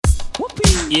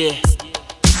Yeah,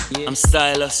 I'm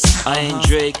STYLUS, I ain't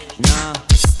Drake. Nah,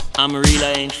 I'm real,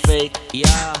 I ain't fake.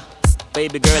 yeah.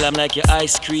 Baby girl, I'm like your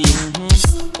ice cream.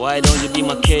 Why don't you be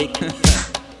my cake?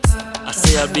 I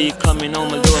say I'll be coming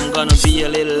home, although I'm gonna be a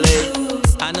little late.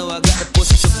 I know I got to push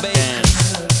the bait. Damn.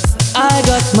 I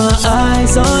got my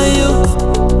eyes on you.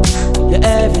 You're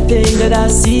everything that I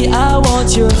see. I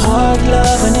want your heart,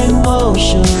 love, and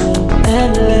emotion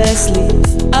endlessly.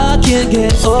 I can't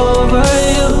get over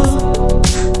you.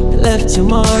 Left your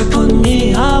mark on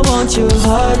me. I want your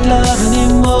heart, love, and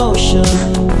emotion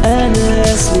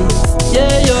endlessly.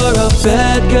 Yeah, you're a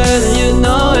bad girl and you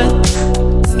know it.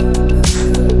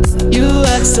 You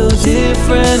act so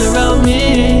different around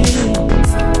me.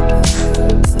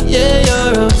 Yeah,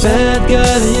 you're a bad girl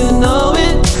and you know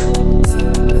it.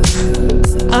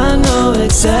 I know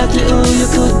exactly who you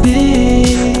could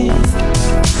be.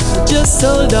 Just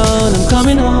hold on, I'm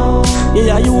coming home.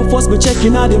 Yeah, you first be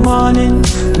checking out the morning.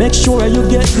 Make sure you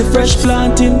get the fresh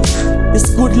planting. This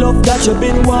good love that you've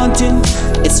been wanting.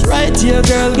 It's right here,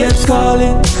 girl, get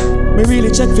calling. Me really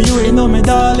check for you, you know me,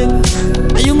 darling.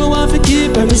 And you me want to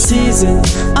keep every season.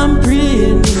 I'm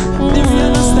praying. The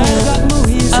real style got no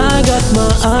reason. I got my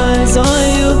eyes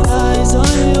on you.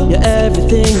 You're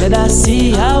everything that I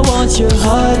see. I want your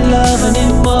heart, love, and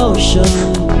emotion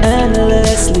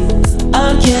endlessly.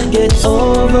 I can't get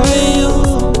over you.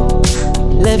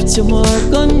 Left your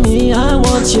mark on me. I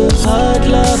want your heart,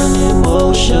 love, and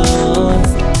emotion.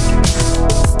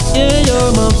 Yeah,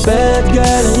 you're my bad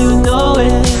girl and you know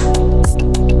it.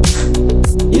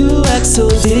 You act so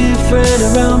different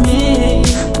around me.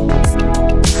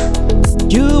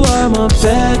 You are my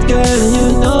bad girl and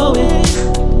you know it.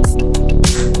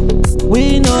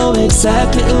 We know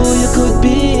exactly who you could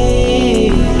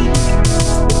be.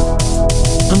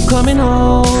 I'm coming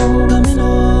home, coming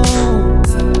home.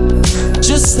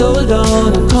 Just hold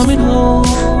on, I'm coming home.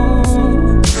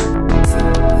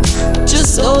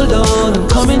 Just hold on, I'm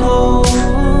coming home.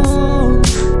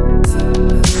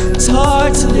 It's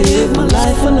hard to live my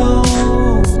life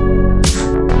alone.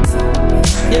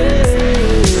 Yeah.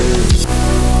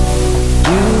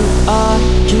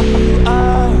 You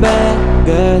are bad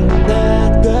girl,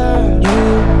 that girl.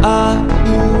 You are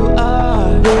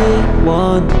the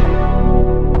one.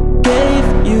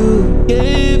 Gave you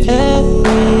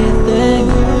everything.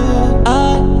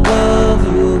 I love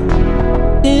you.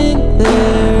 Think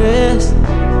there is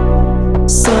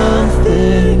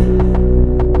something,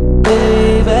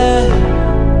 baby.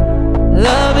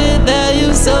 Love it that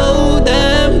you so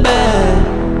damn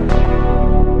bad.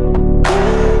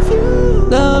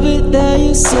 Love it that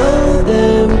you so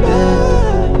damn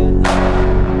bad.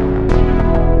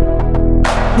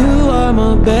 You are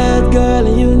my bad girl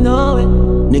and you know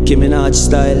it. Nicki Minaj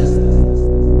style.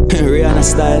 Rihanna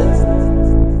style.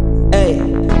 Hey,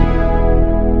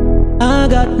 I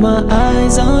got my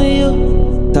eyes on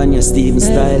you. Tanya Stevens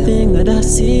style. Everything that I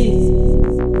see.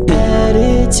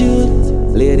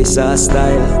 Attitude. Lady Saw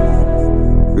style.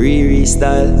 Riri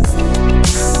style.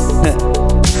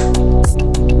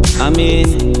 I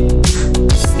mean,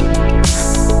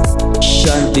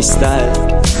 Shanti style.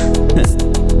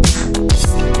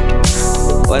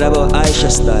 What about Aisha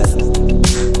style?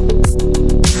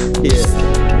 Yeah.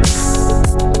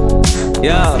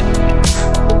 Yo.